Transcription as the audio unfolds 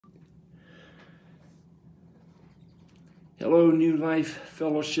Hello, New Life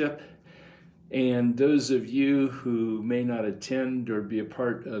Fellowship, and those of you who may not attend or be a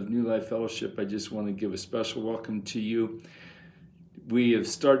part of New Life Fellowship, I just want to give a special welcome to you. We have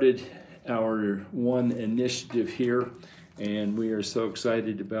started our one initiative here, and we are so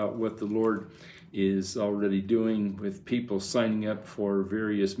excited about what the Lord is already doing with people signing up for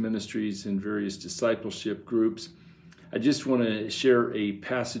various ministries and various discipleship groups. I just want to share a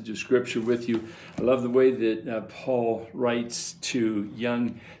passage of scripture with you. I love the way that Paul writes to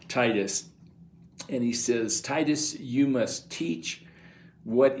young Titus. And he says, Titus, you must teach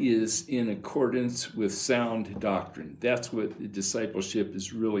what is in accordance with sound doctrine. That's what discipleship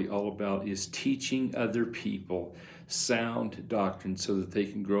is really all about, is teaching other people sound doctrine so that they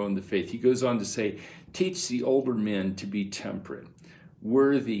can grow in the faith. He goes on to say, teach the older men to be temperate,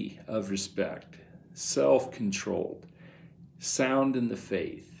 worthy of respect, self-controlled, sound in the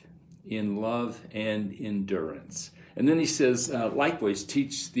faith, in love and endurance. And then he says, likewise,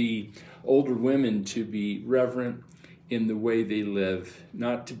 teach the older women to be reverent in the way they live,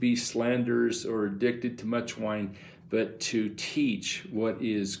 not to be slanderers or addicted to much wine, but to teach what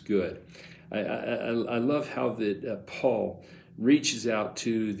is good. I love how that Paul reaches out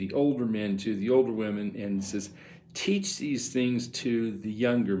to the older men, to the older women, and says, teach these things to the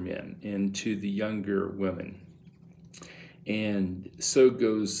younger men and to the younger women. And so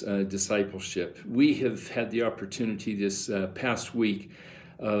goes discipleship. We have had the opportunity this past week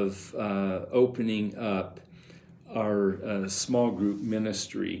of opening up our small group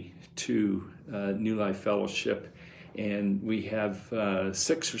ministry to New Life Fellowship. And we have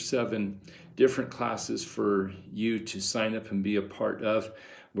 6 or 7 different classes for you to sign up and be a part of.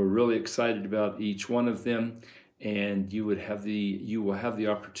 We're really excited about each one of them. And you will have the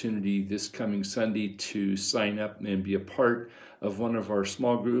opportunity this coming Sunday to sign up and be a part of one of our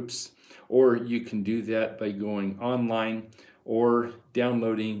small groups, or you can do that by going online or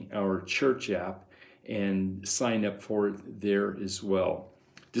downloading our church app and sign up for it there as well.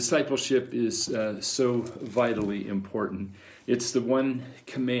 Discipleship is so vitally important. It's the one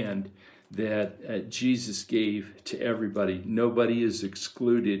command that Jesus gave to everybody. Nobody is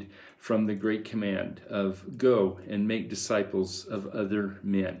excluded from the great command of go and make disciples of other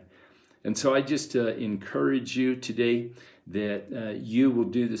men. And so I just encourage you today that you will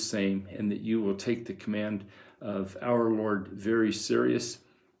do the same and that you will take the command of our Lord very serious.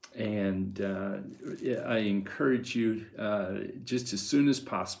 And I encourage you just as soon as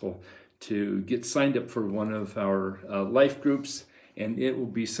possible to get signed up for one of our life groups, and it will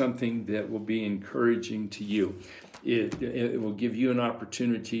be something that will be encouraging to you. It will give you an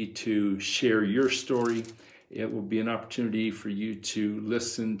opportunity to share your story. It will be an opportunity for you to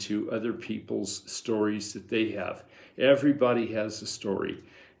listen to other people's stories that they have. Everybody has a story,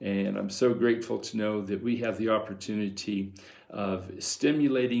 and I'm so grateful to know that we have the opportunity of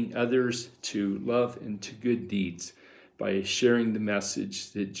stimulating others to love and to good deeds by sharing the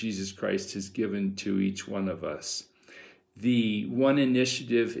message that Jesus Christ has given to each one of us. The one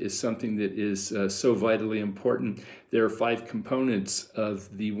initiative is something that is so vitally important. There are 5 components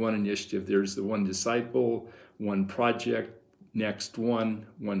of the one initiative. There's the one disciple, one project, next one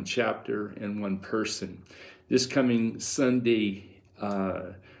chapter, and one person. This coming Sunday,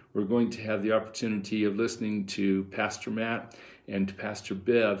 we're going to have the opportunity of listening to Pastor Matt and to Pastor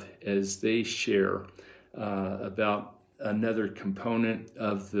Bev as they share about another component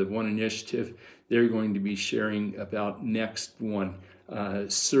of the one initiative. They're going to be sharing about next one,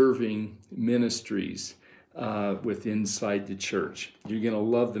 serving ministries with inside the church. You're going to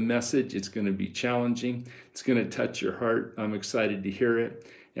love the message. It's going to be challenging. It's going to touch your heart. I'm excited to hear it,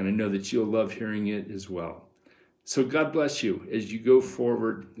 and I know that you'll love hearing it as well. So God bless you as you go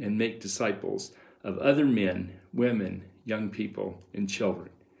forward and make disciples of other men, women, young people, and children.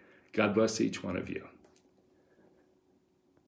 God bless each one of you.